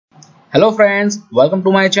Hello friends, welcome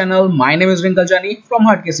to my channel. My name is Rinkal Jani from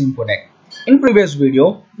Pvt.Ltd. In previous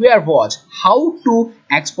video, we have watched how to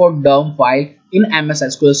export DOM file in MS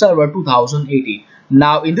SQL Server 2018.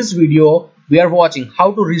 Now in this video, we are watching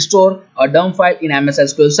how to restore a DOM file in MS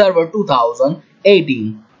SQL Server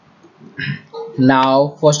 2018.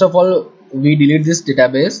 Now first of all, we delete this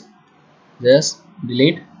database. Just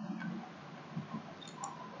delete.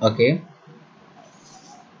 Okay.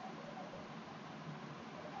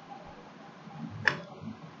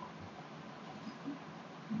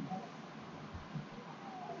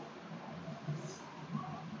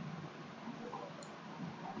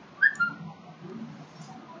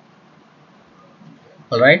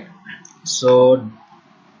 Alright, so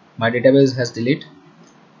my database has deleted.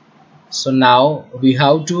 So now we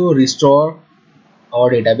have to restore our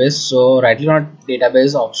database. So right click on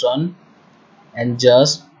database option and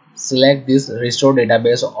just select this restore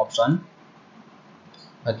database option.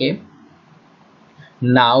 Okay,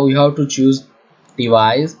 now you have to choose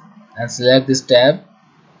device and select this tab.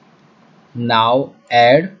 Now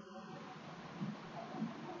add.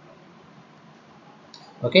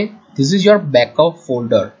 Okay, this is your backup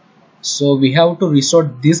folder. So we have to restore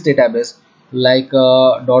this database like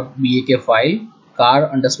 .bak file car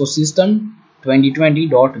underscore system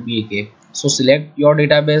 2020.bak. So select your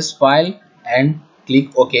database file and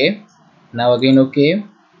click OK. Now again OK.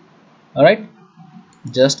 Alright,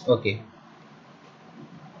 just OK.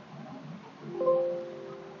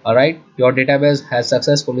 Alright, your database has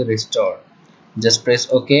successfully restored. Just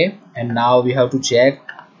press OK, and now we have to check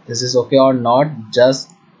this is okay or not. Just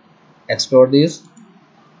explore this.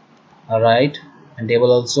 Alright, and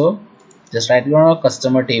table also. Just right click on a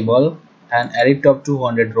customer table and add it up to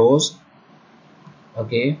 100 rows.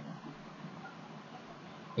 Okay,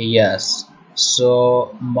 yes,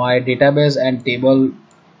 so my database and table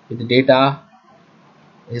with the data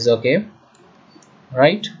is okay,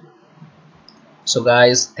 right? So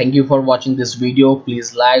guys, thank you for watching this video.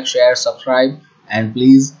 Please like, share, subscribe, and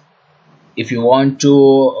please, if you want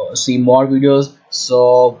to see more videos,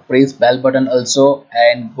 so press bell button also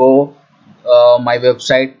and go my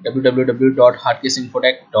website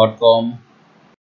www.hardcaseinfotech.com.